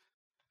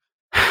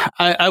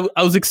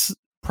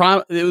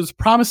 it was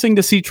promising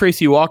to see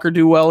Tracy Walker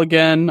do well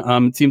again.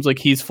 It seems like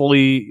he's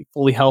fully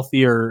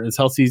healthy, or as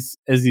healthy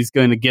as he's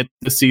going to get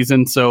this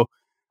season. So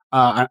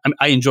I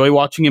enjoy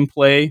watching him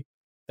play.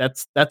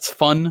 That's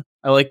fun.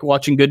 I like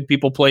watching good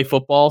people play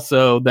football.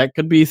 So that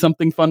could be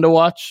something fun to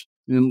watch.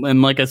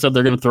 And like I said,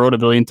 they're going to throw it a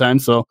billion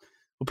times, so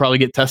we'll probably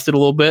get tested a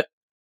little bit.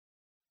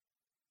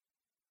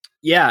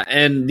 Yeah,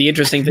 and the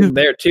interesting thing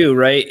there too,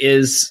 right,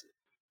 is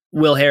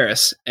Will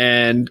Harris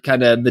and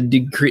kind of the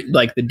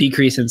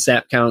decrease in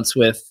snap counts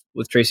with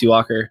Tracy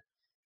Walker.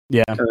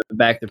 Yeah, coming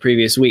back the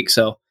previous week.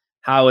 So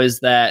how is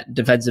that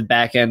defensive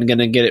back end going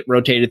to get it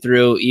rotated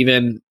through?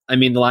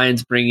 The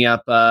Lions bringing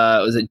up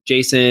was it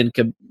Jason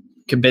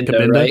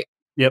Kabinda, right?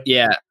 Yep.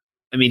 Yeah,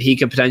 he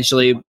could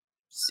potentially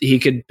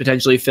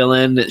fill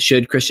in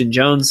should Christian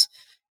Jones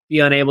be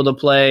unable to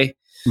play.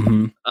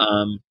 Mm-hmm.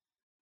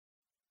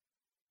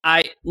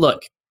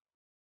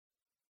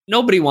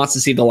 Nobody wants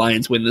to see the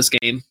Lions win this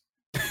game.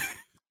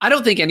 I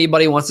don't think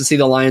anybody wants to see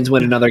the Lions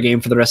win another game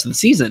for the rest of the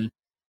season.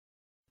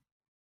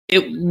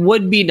 It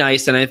would be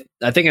nice, and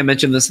I think I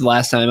mentioned this the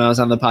last time I was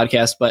on the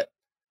podcast, but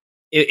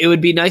it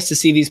would be nice to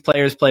see these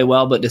players play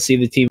well, but to see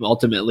the team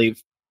ultimately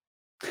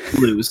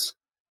lose.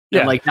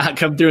 And like not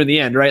come through in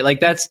the end, right? Like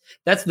that's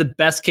the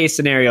best case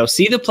scenario.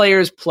 See the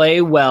players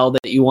play well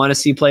that you want to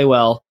see play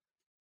well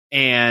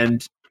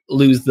and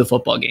lose the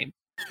football game.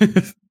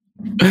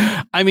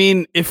 I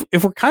mean, if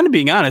we're kind of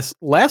being honest,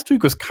 last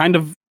week was kind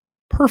of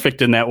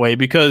perfect in that way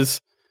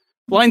because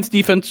Lions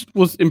defense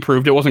was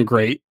improved. It wasn't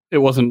great. It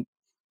wasn't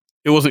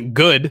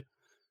good.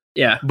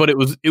 Yeah. But it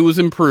was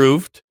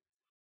improved.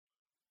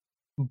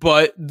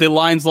 But the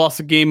Lions lost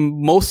the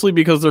game mostly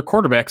because their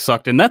quarterback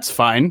sucked, and that's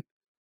fine.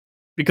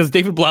 Because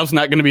David Blau's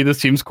not going to be this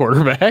team's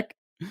quarterback.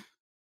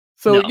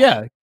 So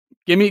yeah,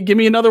 give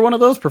me another one of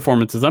those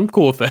performances. I'm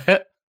cool with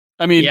that.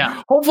 I mean,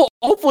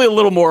 hopefully a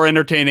little more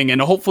entertaining,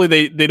 and hopefully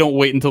they don't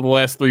wait until the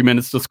last 3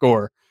 minutes to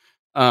score.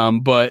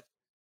 But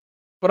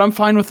I'm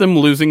fine with them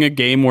losing a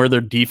game where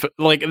their defense,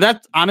 like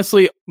that's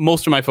honestly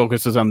most of my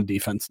focus is on the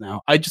defense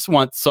now. I just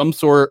want some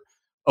sort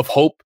of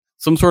hope,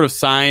 some sort of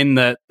sign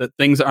that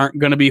things aren't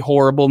going to be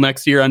horrible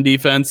next year on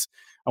defense.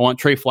 I want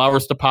Trey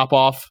Flowers to pop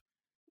off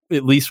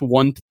at least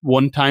one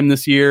time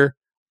this year.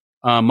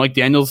 Mike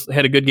Daniels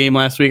had a good game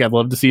last week. I'd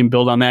love to see him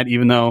build on that,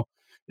 even though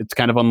it's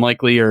kind of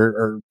unlikely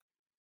or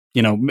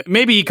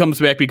maybe he comes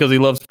back because he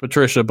loves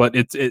Patricia, but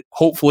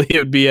hopefully it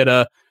would be at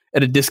a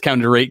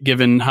discounted rate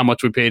given how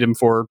much we paid him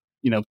for,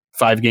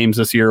 5 games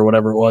this year or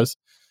whatever it was.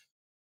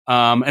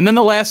 And then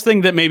the last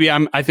thing that maybe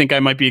I think I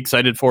might be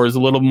excited for is a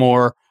little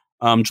more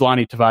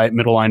Jelani Tavai at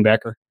middle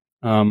linebacker.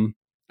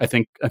 I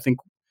think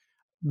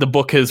the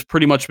book has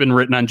pretty much been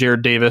written on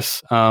Jared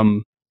Davis.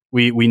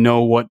 We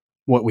know what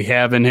we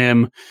have in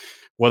him,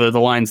 whether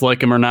the Lions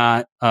like him or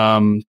not.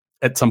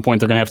 At some point,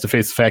 they're going to have to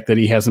face the fact that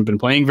he hasn't been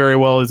playing very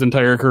well his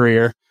entire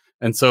career.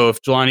 And so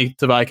if Jelani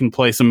Tavai can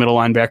play some middle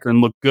linebacker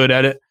and look good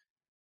at it,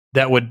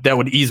 that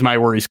would ease my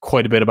worries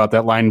quite a bit about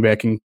that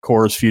linebacking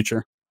core's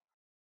future.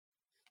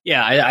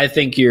 Yeah, I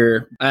think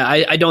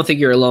I don't think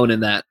you're alone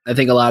in that. I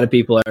think a lot of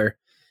people are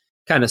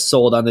kind of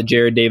sold on the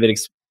Jared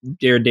Davis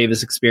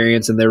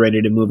experience, and they're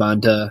ready to move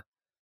on to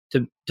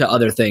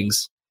other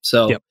things.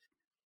 So. Yep.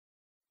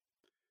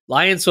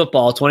 Lions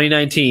football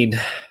 2019.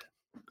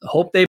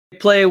 Hope they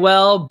play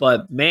well,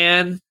 but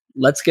man,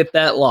 let's get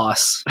that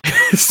loss.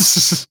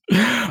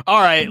 All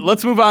right,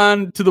 let's move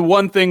on to the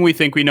one thing we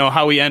think we know,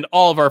 how we end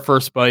all of our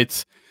first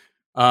bites.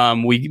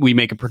 We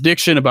make a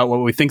prediction about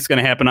what we think is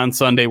going to happen on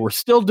Sunday. We're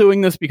still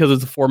doing this because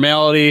it's a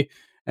formality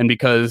and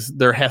because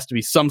there has to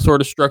be some sort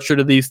of structure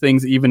to these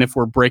things, even if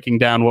we're breaking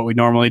down what we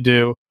normally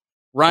do.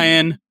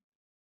 Ryan,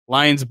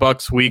 Lions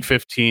Bucks week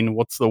 15.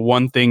 What's the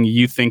one thing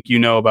you think you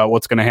know about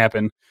what's going to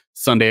happen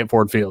Sunday at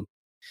Ford Field?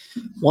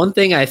 One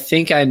thing I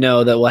think I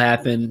know that will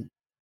happen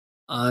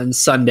on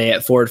Sunday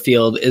at Ford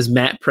Field is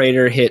Matt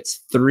Prater hits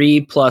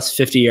 3+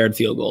 50-yard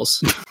field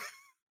goals.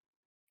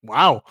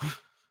 Wow.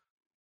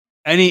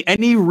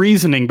 Any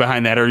reasoning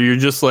behind that, or you're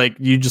just like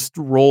you just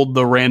rolled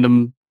the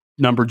random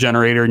number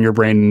generator in your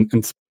brain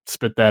and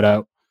spit that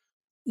out?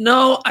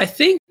 No, I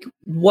think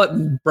what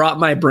brought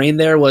my brain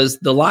there was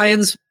the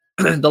Lions.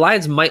 The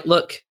Lions might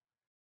look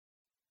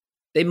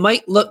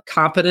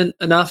competent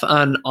enough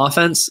on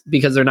offense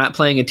because they're not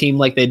playing a team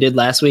like they did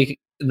last week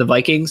in the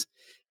Vikings,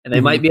 and they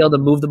might be able to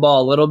move the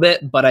ball a little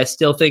bit, but I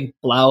still think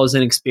Blau's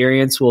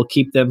inexperience will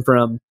keep them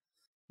from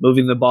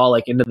moving the ball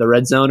like into the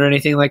red zone or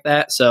anything like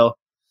that. So,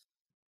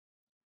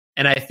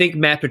 and I think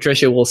Matt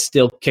Patricia will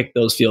still kick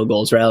those field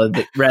goals rather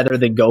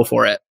than go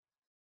for it.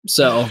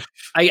 So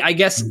I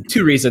guess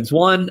 2 reasons.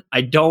 1,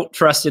 I don't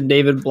trust in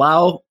David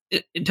Blau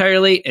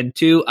entirely, and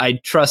 2, I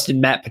trust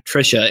in Matt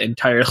Patricia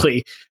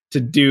entirely to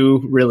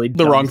do really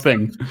the wrong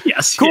thing.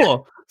 Yes. Cool. Yeah.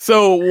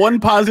 So one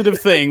positive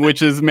thing,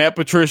 which is Matt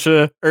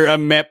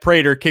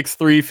Prater kicks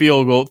 3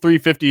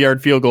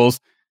 50-yard field goals,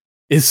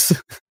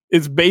 is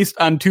based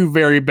on 2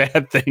 very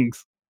bad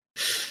things.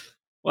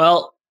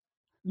 Well,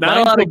 not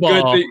a lot of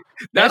good things.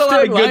 Not a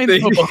lot of good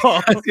things.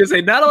 I was gonna say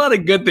not a lot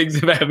of good things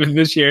have happened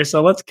this year,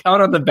 so let's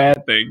count on the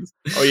bad things.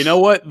 Oh, you know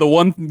what? The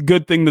one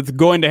good thing that's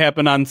going to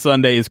happen on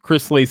Sunday is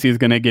Chris Lacey is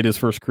going to get his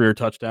first career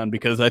touchdown,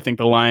 because I think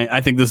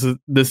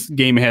this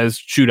game has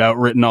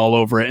shootout written all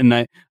over it, and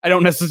I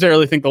don't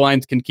necessarily think the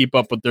Lions can keep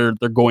up, but they're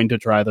going to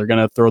try. They're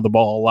going to throw the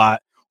ball a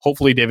lot.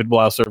 Hopefully David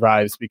Blau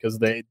survives, because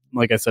they,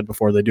 like I said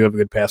before, they do have a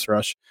good pass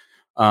rush.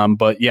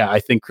 But yeah,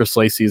 I think Chris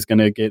Lacey is going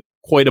to get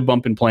quite a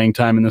bump in playing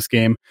time in this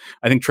game.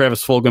 I think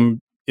Travis Fulgham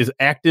is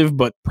active,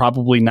 but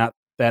probably not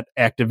that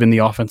active in the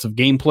offensive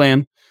game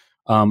plan.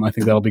 I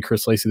think that'll be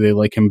Chris Lacey. They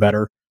like him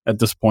better at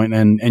this point.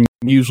 And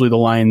usually the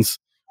Lions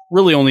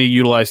really only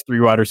utilize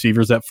 3 wide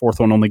receivers. That 4th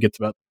one only gets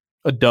about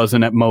a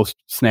dozen at most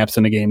snaps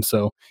in a game.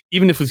 So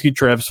even if we see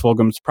Travis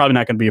Fulgham, it's probably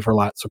not going to be for a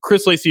lot. So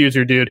Chris Lacey is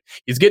your dude.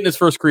 He's getting his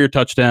first career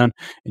touchdown,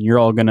 and you're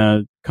all going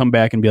to come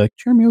back and be like,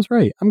 Jeremy was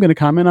right. I'm going to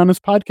comment on his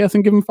podcast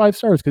and give him 5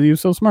 stars because he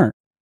was so smart.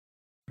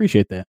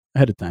 Appreciate that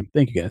ahead of time.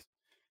 Thank you, guys.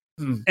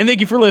 And thank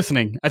you for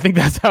listening. I think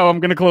that's how I'm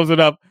going to close it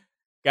up.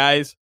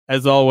 Guys,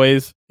 as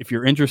always, if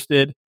you're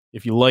interested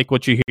If you like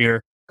what you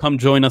hear, come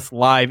join us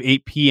live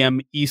 8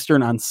 p.m.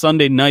 Eastern on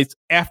Sunday nights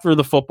after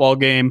the football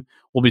game.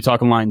 We'll be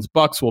talking Lions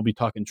Bucks. We'll be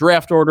talking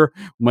draft order.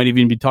 We might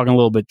even be talking a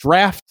little bit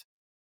draft.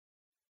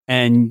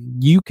 And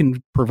you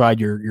can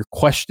provide your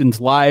questions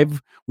live.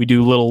 We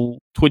do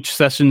little Twitch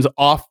sessions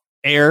off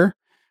air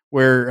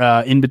where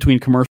in between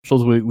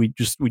commercials, we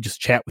just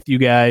chat with you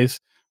guys.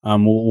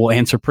 We'll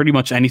answer pretty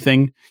much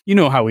anything. You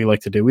know how we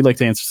like to do. We like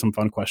to answer some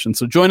fun questions.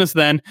 So join us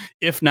then.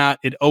 If not,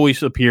 it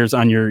always appears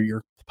on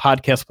your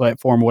podcast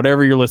platform,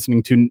 whatever you're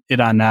listening to it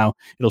on now.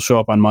 It'll show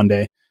up on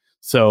Monday.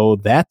 So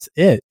that's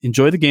it.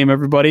 Enjoy the game,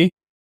 everybody.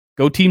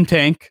 Go Team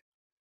Tank.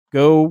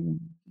 Go,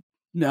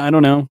 I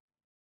don't know,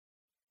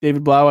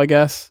 David Blau, I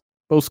guess.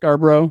 Bo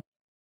Scarborough.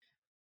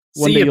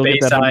 See you,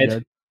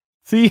 Bayside.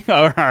 See,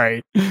 all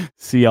right.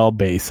 See y'all,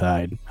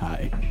 Bayside.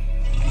 Hi.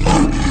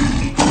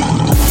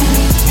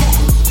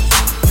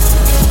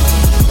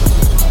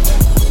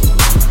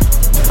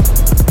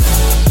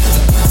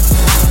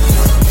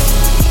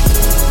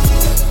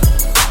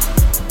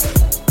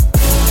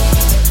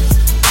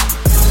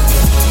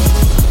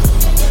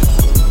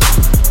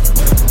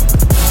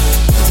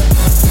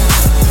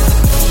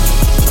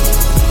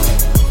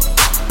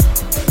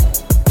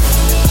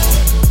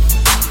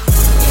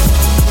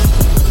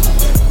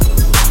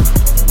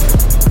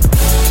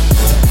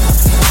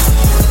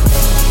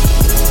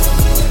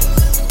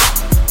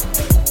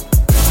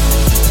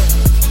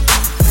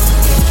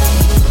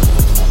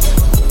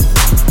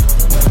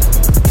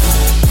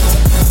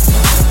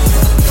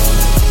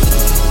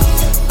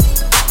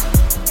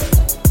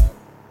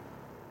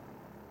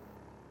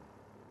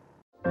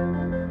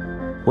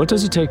 What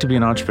does it take to be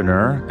an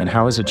entrepreneur, and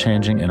how is it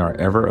changing in our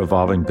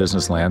ever-evolving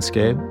business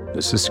landscape?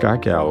 This is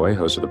Scott Galloway,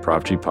 host of the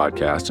Prop G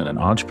podcast and an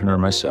entrepreneur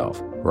myself.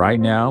 Right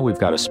now, we've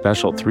got a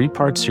special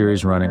 3-part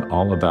series running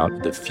all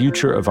about the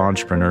future of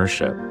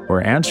entrepreneurship.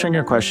 We're answering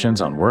your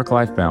questions on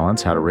work-life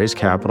balance, how to raise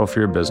capital for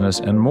your business,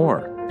 and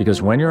more.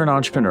 Because when you're an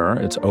entrepreneur,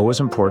 it's always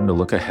important to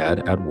look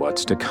ahead at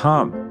what's to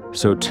come.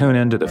 So tune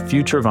in to the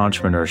Future of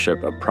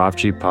Entrepreneurship, a Prop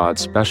G Pod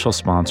special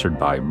sponsored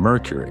by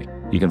Mercury.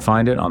 You can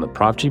find it on the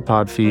Prop G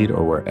Pod feed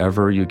or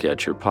wherever you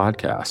get your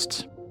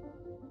podcasts.